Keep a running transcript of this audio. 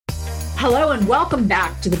Hello and welcome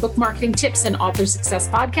back to the Book Marketing Tips and Author Success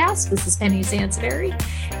Podcast. This is Penny Sansbury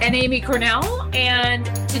and Amy Cornell. And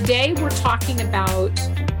today we're talking about,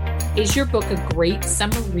 is your book a great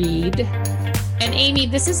summer read? And Amy,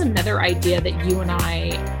 this is another idea that you and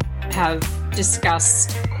I have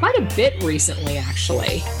discussed quite a bit recently,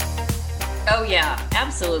 actually. Oh yeah,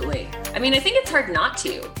 absolutely. I mean, I think it's hard not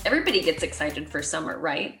to. Everybody gets excited for summer,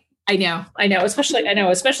 right? I know,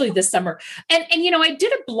 especially this summer. And I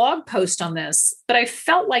did a blog post on this, but I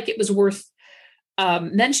felt like it was worth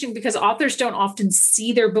mentioning because authors don't often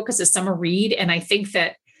see their book as a summer read. And I think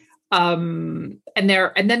that, and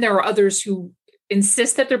then there are others who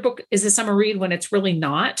insist that their book is a summer read when it's really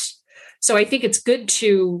not. So I think it's good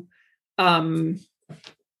to, I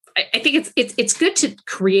think it's good to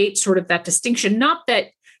create sort of that distinction. Not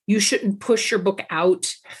that you shouldn't push your book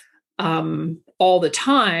out all the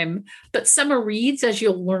time, but summer reads, as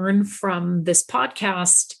you'll learn from this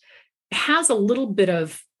podcast, has a little bit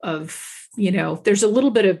of there's a little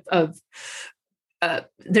bit of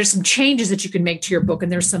there's some changes that you can make to your book,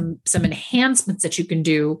 and there's some enhancements that you can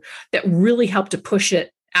do that really help to push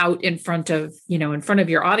it out in front of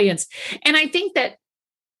your audience. And I think that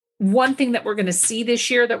one thing that we're going to see this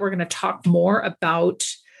year that we're going to talk more about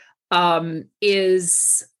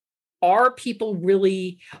is, are people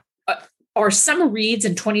really are summer reads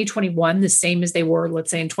in 2021 the same as they were, let's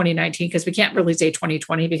say, in 2019? Because we can't really say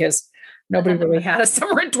 2020 because nobody really had a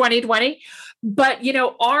summer in 2020. But,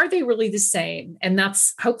 are they really the same? And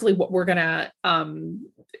that's hopefully what we're going to,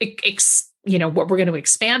 what we're going to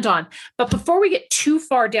expand on. But before we get too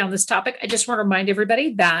far down this topic, I just want to remind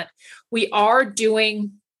everybody that we are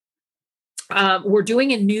doing, we're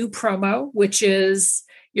doing a new promo, which is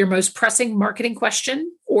your most pressing marketing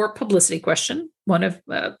question or publicity question, one of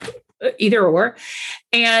either or.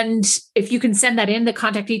 And if you can send that in, the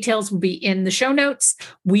contact details will be in the show notes.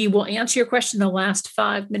 We will answer your question in the last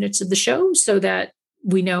 5 minutes of the show so that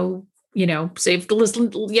we know, so you have to listen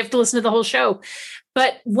to the whole show.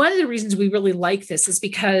 But one of the reasons we really like this is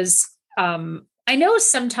because I know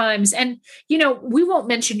sometimes, and, we won't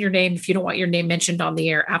mention your name if you don't want your name mentioned on the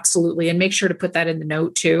air. Absolutely. And make sure to put that in the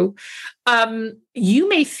note too. You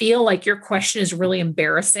may feel like your question is really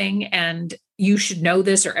embarrassing and you should know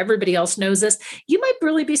this, or everybody else knows this. You might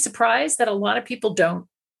really be surprised that a lot of people don't.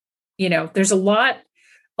 There's a lot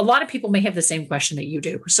of people may have the same question that you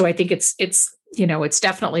do. So I think it's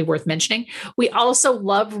definitely worth mentioning. We also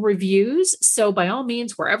love reviews. So by all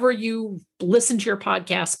means, wherever you listen to your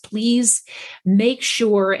podcast, please make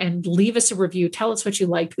sure and leave us a review. Tell us what you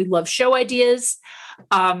liked. We love show ideas.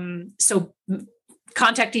 So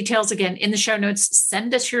contact details again in the show notes.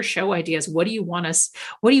 Send us your show ideas. What do you want us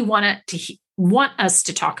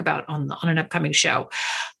to talk about on an upcoming show?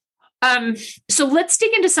 So let's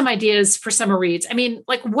dig into some ideas for summer reads. I mean,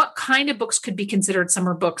 like, what kind of books could be considered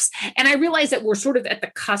summer books? And I realize that we're sort of at the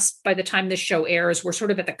cusp. By the time this show airs, we're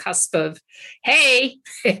sort of at the cusp of, hey,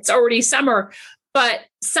 it's already summer. But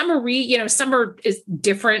summer is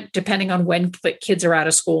different depending on when kids are out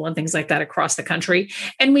of school and things like that across the country.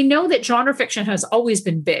 And we know that genre fiction has always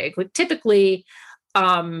been big. Like typically,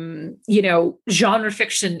 genre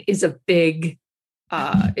fiction is a big,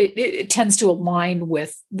 it tends to align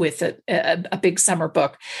with a big summer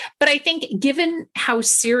book. But I think given how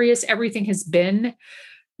serious everything has been,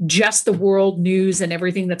 just the world news and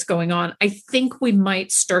everything that's going on, I think we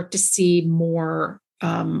might start to see more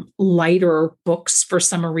lighter books for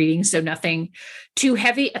summer reading. So nothing too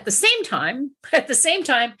heavy. At the same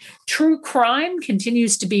time, true crime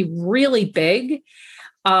continues to be really big.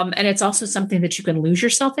 And it's also something that you can lose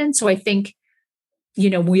yourself in. So I think,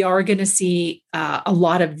 we are going to see a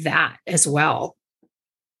lot of that as well.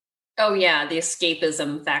 Oh yeah. The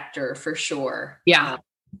escapism factor for sure. Yeah.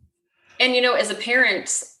 And, as a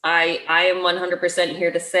parent, I am 100%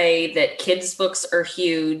 here to say that kids' books are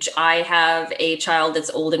huge. I have a child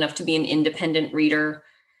that's old enough to be an independent reader.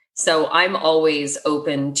 So I'm always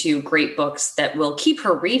open to great books that will keep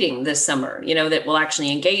her reading this summer, that will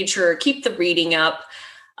actually engage her, keep the reading up.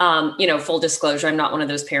 Full disclosure, I'm not one of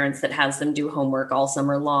those parents that has them do homework all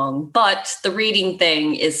summer long, but the reading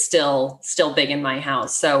thing is still big in my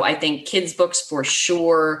house. So I think kids' books for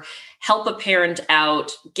sure. Help a parent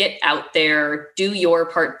out, get out there, do your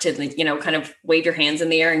part to, kind of wave your hands in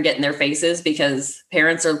the air and get in their faces, because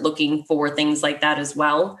parents are looking for things like that as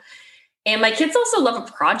well. And my kids also love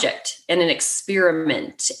a project and an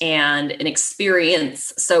experiment and an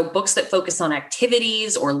experience. So books that focus on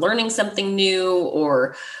activities or learning something new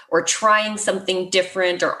or trying something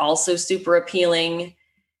different are also super appealing.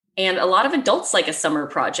 And a lot of adults like a summer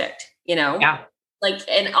project, Yeah.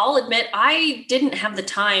 And I'll admit, I didn't have the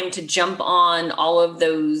time to jump on all of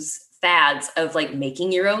those fads of like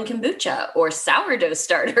making your own kombucha or sourdough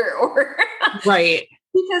starter or right.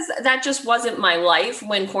 because that just wasn't my life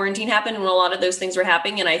when quarantine happened and a lot of those things were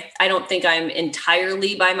happening. And I don't think I'm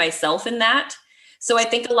entirely by myself in that. So I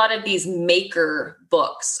think a lot of these maker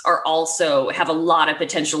books are also have a lot of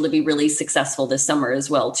potential to be really successful this summer as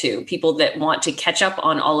well, too. People that want to catch up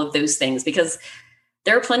on all of those things, because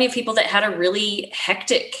there are plenty of people that had a really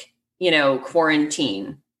hectic,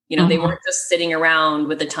 quarantine. They weren't just sitting around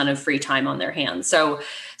with a ton of free time on their hands. So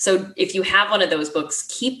if you have one of those books,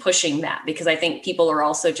 keep pushing that, because I think people are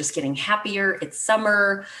also just getting happier. It's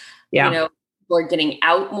summer, people are getting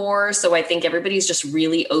out more. So I think everybody's just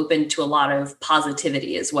really open to a lot of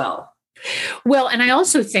positivity as well. Well, and I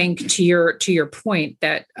also think to your point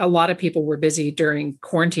that a lot of people were busy during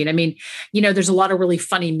quarantine. I mean, there's a lot of really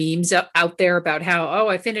funny memes out there about how,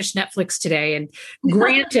 I finished Netflix today. And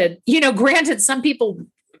granted, some people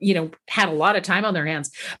had a lot of time on their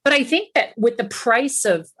hands. But I think that with the price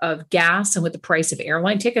of gas and with the price of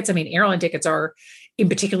airline tickets, I mean, airline tickets are in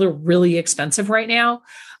particular really expensive right now.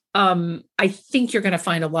 I think you're going to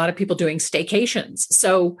find a lot of people doing staycations.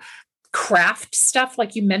 So craft stuff,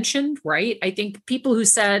 like you mentioned, right? I think people who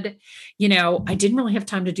said, I didn't really have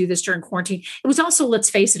time to do this during quarantine. It was also, let's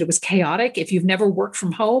face it, it was chaotic. If you've never worked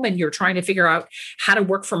from home and you're trying to figure out how to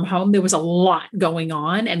work from home, there was a lot going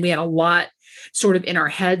on and we had a lot sort of in our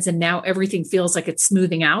heads, and now everything feels like it's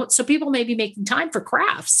smoothing out. So people may be making time for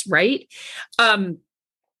crafts, right?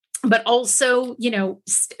 But also,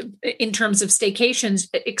 in terms of staycations,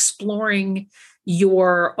 exploring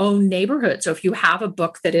your own neighborhood. So if you have a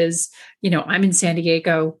book that is, I'm in San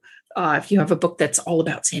Diego, if you have a book that's all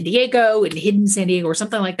about San Diego and hidden San Diego or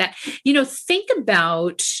something like that,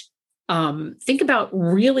 think about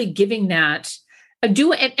really giving that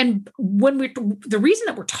and when the reason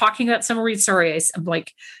that we're talking about summer reads, sorry, I'm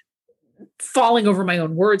like falling over my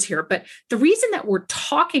own words here, but the reason that we're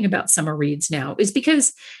talking about summer reads now is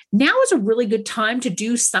because now is a really good time to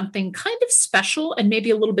do something kind of special and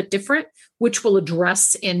maybe a little bit different, which we'll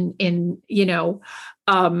address in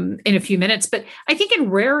a few minutes. But I think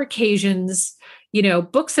in rare occasions,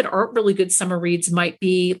 books that aren't really good summer reads might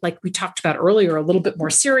be, like we talked about earlier, a little bit more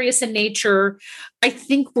serious in nature. I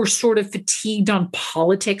think we're sort of fatigued on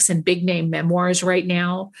politics and big name memoirs right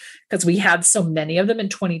now because we had so many of them in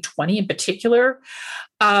 2020 in particular,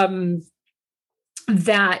 that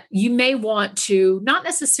you may want to not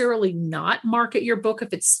necessarily not market your book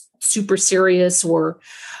if it's super serious or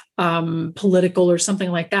political or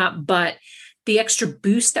something like that, but the extra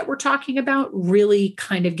boost that we're talking about really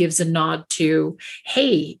kind of gives a nod to,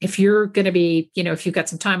 hey, if you're going to be, if you've got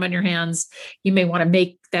some time on your hands, you may want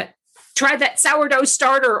to try that sourdough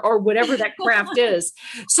starter or whatever that craft is.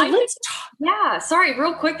 So let's talk. Yeah. Sorry,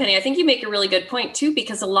 real quick, Penny. I think you make a really good point too,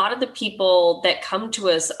 because a lot of the people that come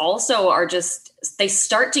to us also are they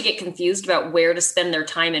start to get confused about where to spend their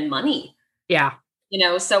time and money. Yeah.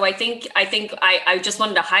 So I think I just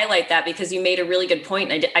wanted to highlight that because you made a really good point.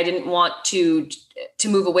 I didn't want to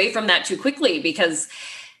move away from that too quickly, because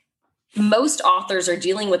most authors are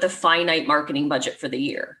dealing with a finite marketing budget for the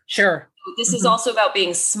year. Sure. This is also about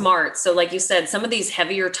being smart. So like you said, some of these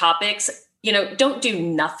heavier topics, don't do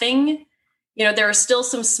nothing. There are still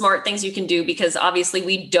some smart things you can do, because obviously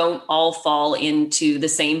we don't all fall into the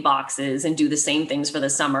same boxes and do the same things for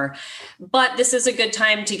the summer. But this is a good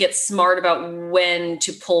time to get smart about when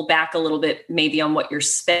to pull back a little bit, maybe on what you're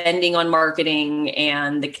spending on marketing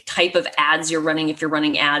and the type of ads you're running, if you're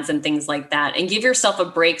running ads and things like that, and give yourself a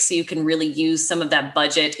break so you can really use some of that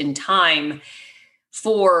budget and time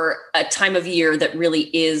for a time of year that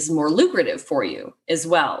really is more lucrative for you as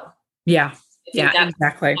well. Yeah. Yeah,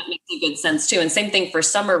 exactly. That makes a good sense too. And same thing for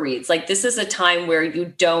summer reads. Like, this is a time where you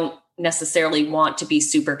don't necessarily want to be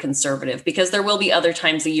super conservative, because there will be other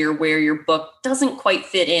times a year where your book doesn't quite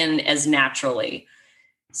fit in as naturally.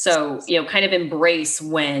 So, kind of embrace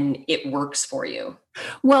when it works for you.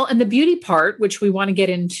 Well, and the beauty part, which we want to get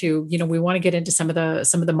into, we want to get into some of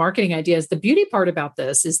the marketing ideas. The beauty part about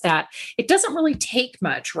this is that it doesn't really take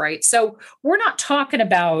much, right? So we're not talking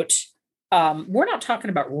about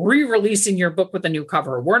re-releasing your book with a new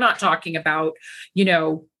cover. We're not talking about,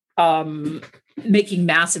 making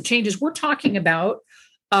massive changes. We're talking about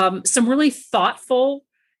some really thoughtful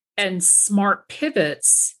and smart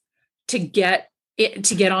pivots to get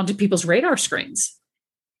onto people's radar screens.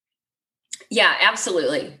 Yeah,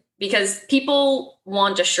 absolutely. Because people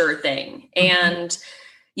want a sure thing. And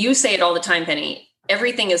you say it all the time, Penny,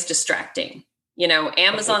 everything is distracting.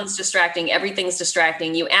 Amazon's distracting, everything's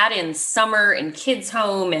distracting. You add in summer and kids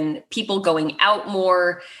home and people going out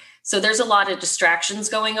more. So there's a lot of distractions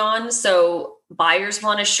going on. So buyers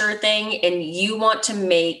want a sure thing, and you want to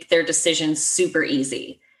make their decisions super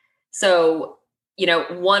easy. So,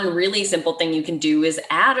 one really simple thing you can do is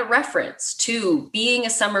add a reference to being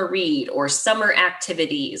a summer read or summer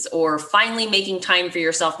activities or finally making time for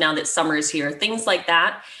yourself now that summer is here. Things like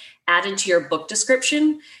that added to your book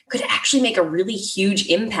description could actually make a really huge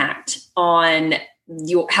impact on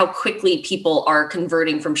how quickly people are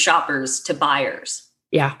converting from shoppers to buyers.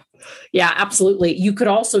 Yeah. Yeah, absolutely. You could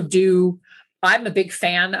also I'm a big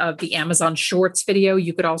fan of the Amazon Shorts video.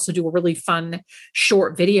 You could also do a really fun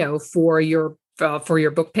short video for your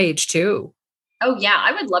book page too. Oh yeah,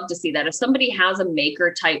 I would love to see that. If somebody has a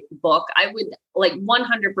maker type book, I would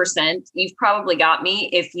 100%. You've probably got me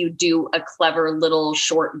if you do a clever little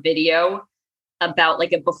short video about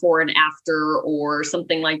like a before and after or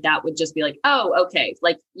something like that. Would just be like, oh, okay,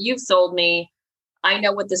 like you've sold me. I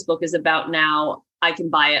know what this book is about now. I can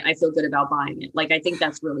buy it. I feel good about buying it. Like, I think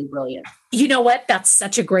that's really brilliant. You know what? That's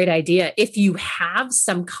such a great idea. If you have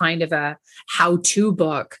some kind of a how-to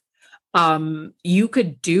book, you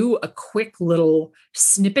could do a quick little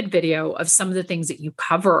snippet video of some of the things that you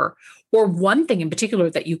cover, or one thing in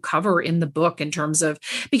particular that you cover in the book in terms of,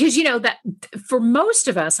 because that for most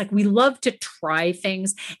of us, like, we love to try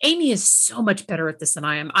things. Amy is so much better at this than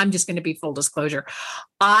I am. I'm just going to be full disclosure.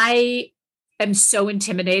 I am so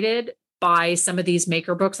intimidated by some of these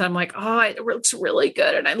maker books. I'm like, oh, it looks really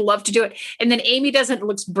good. And I'd love to do it. And then Amy does it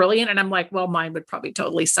looks brilliant. And I'm like, well, mine would probably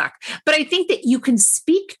totally suck. But I think that you can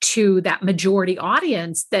speak to that majority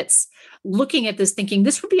audience that's looking at this thinking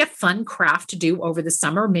this would be a fun craft to do over the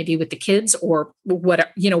summer, maybe with the kids or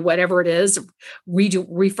whatever it is,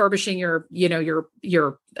 refurbishing your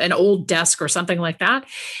an old desk or something like that.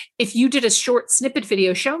 If you did a short snippet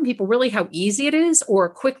video showing people really how easy it is, or a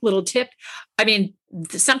quick little tip, I mean,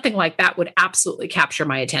 something like that would absolutely capture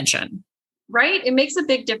my attention. Right? It makes a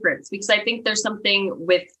big difference, because I think there's something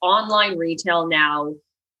with online retail now,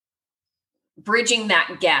 bridging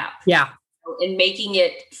that gap. Yeah. And making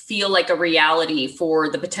it feel like a reality for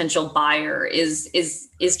the potential buyer is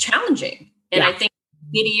challenging. And I think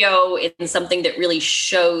video in something that really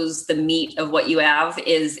shows the meat of what you have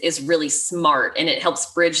is really smart, and it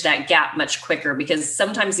helps bridge that gap much quicker, because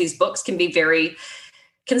sometimes these books can be very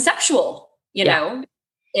conceptual, you know?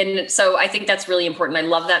 And so I think that's really important. I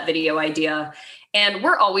love that video idea. And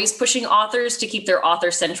we're always pushing authors to keep their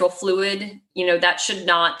author central fluid.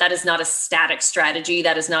 That is not a static strategy.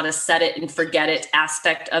 That is not a set it and forget it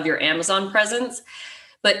aspect of your Amazon presence.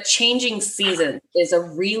 But changing seasons is a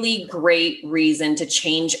really great reason to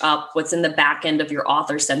change up what's in the back end of your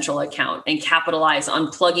author central account and capitalize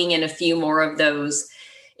on plugging in a few more of those,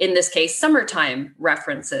 in this case, summertime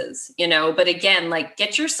references, but again, like,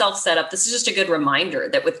 get yourself set up. This is just a good reminder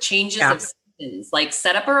that with changes of seasons, like,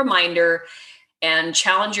 set up a reminder and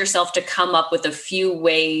challenge yourself to come up with a few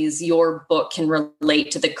ways your book can relate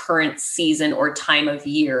to the current season or time of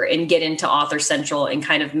year, and get into Author Central and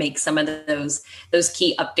kind of make some of those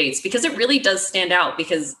key updates, because it really does stand out,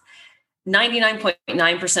 because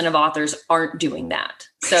 99.9% of authors aren't doing that.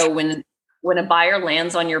 So when a buyer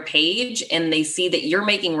lands on your page and they see that you're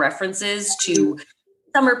making references to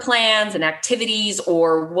summer plans and activities,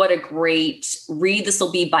 or what a great read this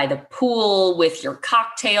will be by the pool with your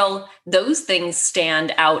cocktail, those things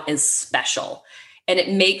stand out as special. And it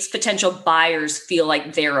makes potential buyers feel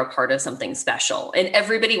like they're a part of something special. And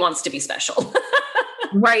everybody wants to be special.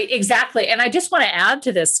 Right, exactly. And I just want to add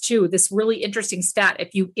to this too, this really interesting stat.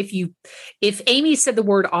 If Amy said the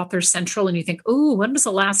word Author Central and you think, oh, when was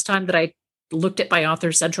the last time that I looked at my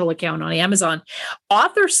Author Central account on Amazon?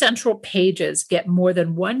 Author Central pages get more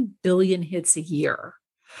than 1 billion hits a year.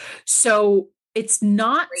 So it's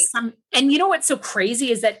not and you know what's so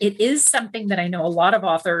crazy is that it is something that I know a lot of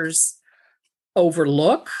authors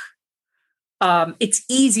overlook. It's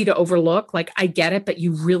easy to overlook. Like, I get it, but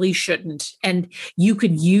you really shouldn't. And you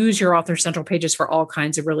could use your Author Central pages for all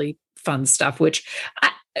kinds of really fun stuff, which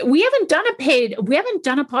we haven't done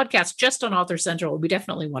a podcast just on Author Central. We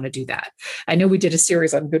definitely want to do that. I know we did a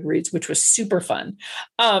series on Goodreads, which was super fun.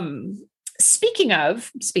 Speaking of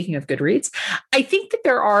Goodreads, I think that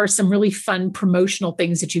there are some really fun promotional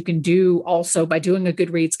things that you can do also by doing a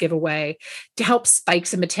Goodreads giveaway to help spike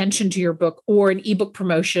some attention to your book, or an ebook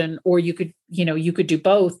promotion, or you could do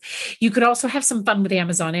both. You could also have some fun with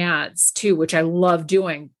Amazon ads too, which I love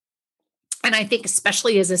doing. And I think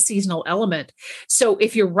especially as a seasonal element. So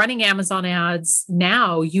if you're running Amazon ads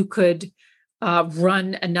now, you could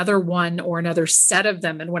run another one or another set of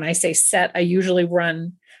them. And when I say set, I usually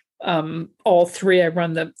run all three. I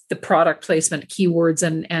run the product placement, keywords,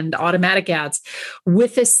 and automatic ads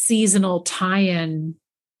with a seasonal tie-in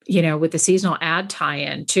with the seasonal ad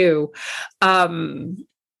tie-in too.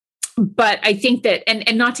 But I think that,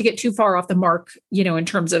 and not to get too far off the mark, in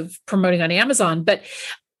terms of promoting on Amazon, but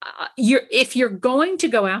if you're going to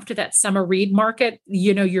go after that summer read market,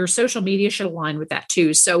 your social media should align with that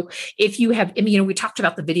too. So if you have, we talked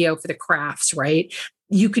about the video for the crafts, right?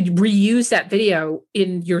 You could reuse that video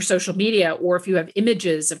in your social media, or if you have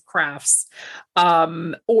images of crafts,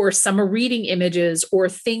 or summer reading images, or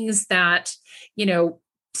things that,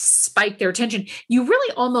 spike their attention, you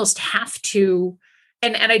really almost have to.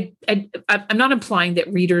 And I'm not implying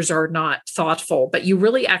that readers are not thoughtful, but you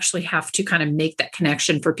really actually have to kind of make that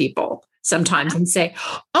connection for people sometimes and say,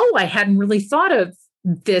 oh, I hadn't really thought of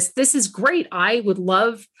this. This is great. I would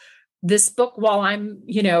love this book while I'm,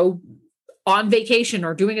 on vacation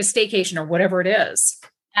or doing a staycation or whatever it is.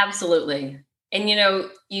 Absolutely. And,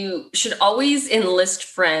 you should always enlist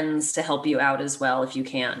friends to help you out as well, if you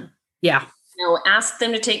can. Yeah. Ask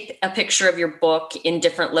them to take a picture of your book in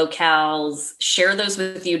different locales, share those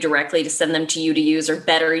with you directly to send them to you to use, or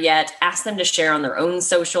better yet, ask them to share on their own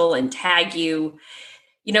social and tag you.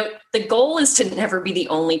 The goal is to never be the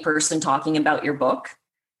only person talking about your book.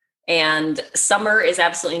 And summer is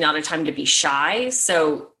absolutely not a time to be shy.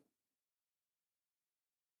 So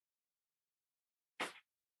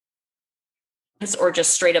or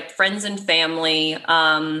just straight up friends and family,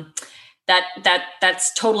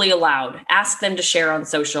 that's totally allowed. Ask them to share on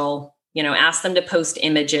social, ask them to post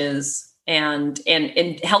images and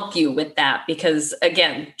help you with that. Because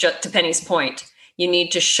again, just to Penny's point, you need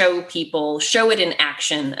to show it in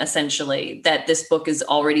action, essentially, that this book is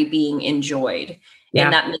already being enjoyed. Yeah.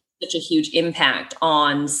 And that makes such a huge impact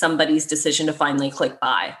on somebody's decision to finally click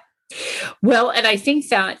buy. Well, and I think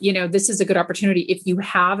that, this is a good opportunity. If you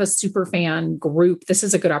have a super fan group, this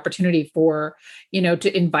is a good opportunity for,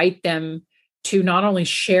 to invite them to not only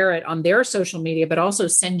share it on their social media, but also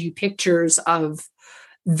send you pictures of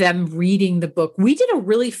them reading the book. We did a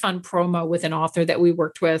really fun promo with an author that we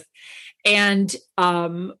worked with. And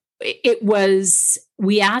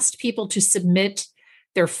we asked people to submit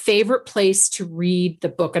their favorite place to read the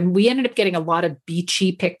book. And we ended up getting a lot of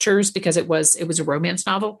beachy pictures because it was a romance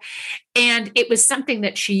novel. And it was something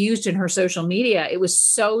that she used in her social media. It was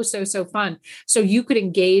so, so, so fun. So you could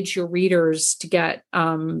engage your readers to get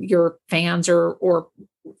your fans or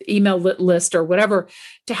email list or whatever,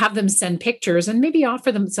 to have them send pictures and maybe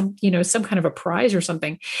offer them some kind of a prize or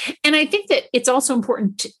something. And I think that it's also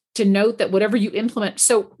important to note that whatever you implement,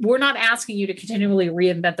 so we're not asking you to continually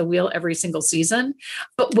reinvent the wheel every single season,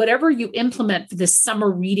 but whatever you implement for this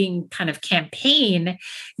summer reading kind of campaign,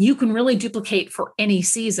 you can really duplicate for any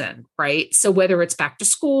season, right? So whether it's back to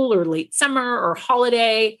school or late summer or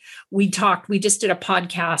holiday, we just did a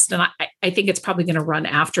podcast, and I think it's probably going to run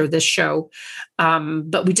after this show.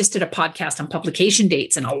 But we just did a podcast on publication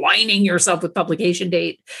dates and aligning yourself with publication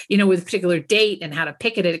date, with a particular date and how to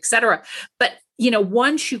pick it, et cetera. But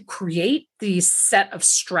once you create these set of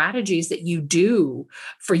strategies that you do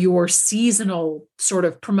for your seasonal sort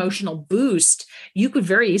of promotional boost, you could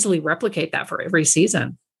very easily replicate that for every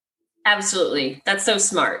season. Absolutely. That's so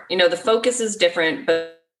smart. The focus is different,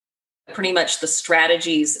 but pretty much the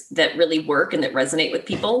strategies that really work and that resonate with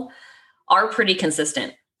people are pretty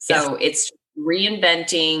consistent. So It's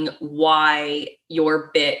reinventing why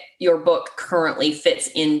your book currently fits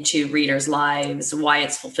into readers' lives, why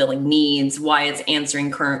it's fulfilling needs, why it's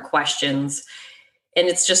answering current questions. And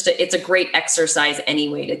it's just it's a great exercise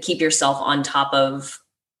anyway to keep yourself on top of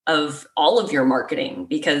all of your marketing,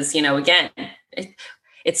 because, again,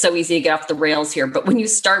 it's so easy to get off the rails here, but when you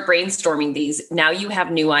start brainstorming these, now you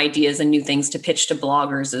have new ideas and new things to pitch to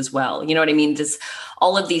bloggers as well. You know what I mean? Just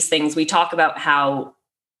all of these things. We talk about how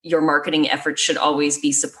your marketing efforts should always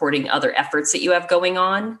be supporting other efforts that you have going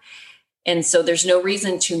on. And so there's no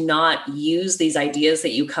reason to not use these ideas that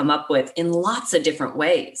you come up with in lots of different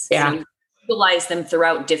ways. Yeah. So utilize them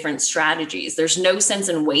throughout different strategies. There's no sense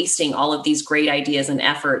in wasting all of these great ideas and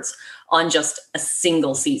efforts on just a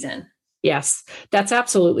single season. Yes, that's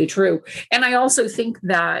absolutely true. And I also think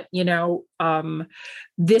that,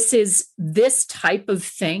 this type of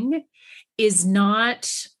thing is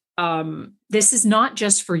not, this is not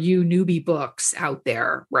just for you newbie books out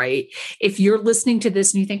there, right? If you're listening to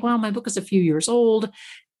this and you think, well, my book is a few years old,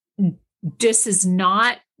 this is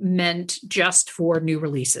not meant just for new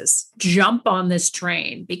releases. Jump on this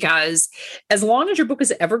train, because as long as your book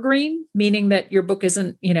is evergreen, meaning that your book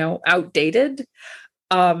isn't, outdated,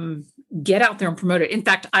 get out there and promote it. In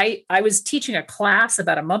fact, I was teaching a class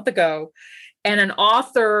about a month ago, and an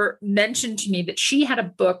author mentioned to me that she had a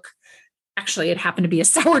book. Actually, it happened to be a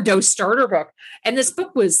sourdough starter book. And this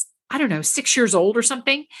book was, 6 years old or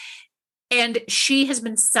something. And she has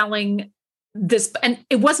been selling this, and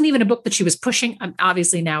it wasn't even a book that she was pushing.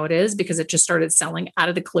 Obviously now it is, because it just started selling out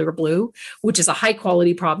of the clear blue, which is a high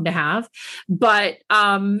quality problem to have. But,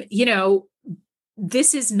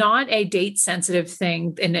 this is not a date sensitive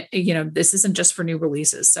thing. And, this isn't just for new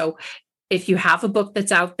releases. So if you have a book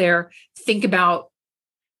that's out there, think about,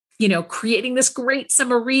 creating this great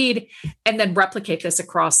summer read and then replicate this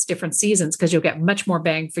across different seasons, because you'll get much more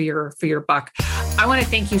bang for your buck. I want to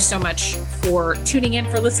thank you so much for tuning in,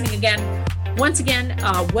 for listening again. Once again,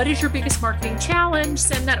 what is your biggest marketing challenge?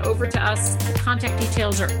 Send that over to us. The contact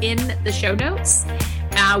details are in the show notes.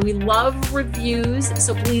 We love reviews,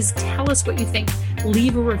 so please tell us what you think.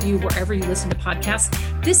 Leave a review wherever you listen to podcasts.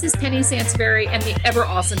 This is Penny Sansevieri and the ever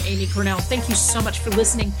awesome Amy Cornell. Thank you so much for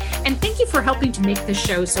listening, and thank you for helping to make this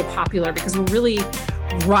show so popular, because we're really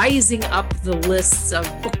rising up the lists of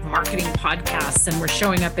book marketing podcasts, and we're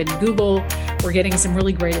showing up in Google. We're getting some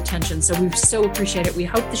really great attention, so we so appreciate it. We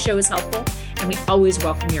hope the show is helpful, and we always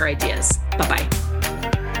welcome your ideas. Bye-bye.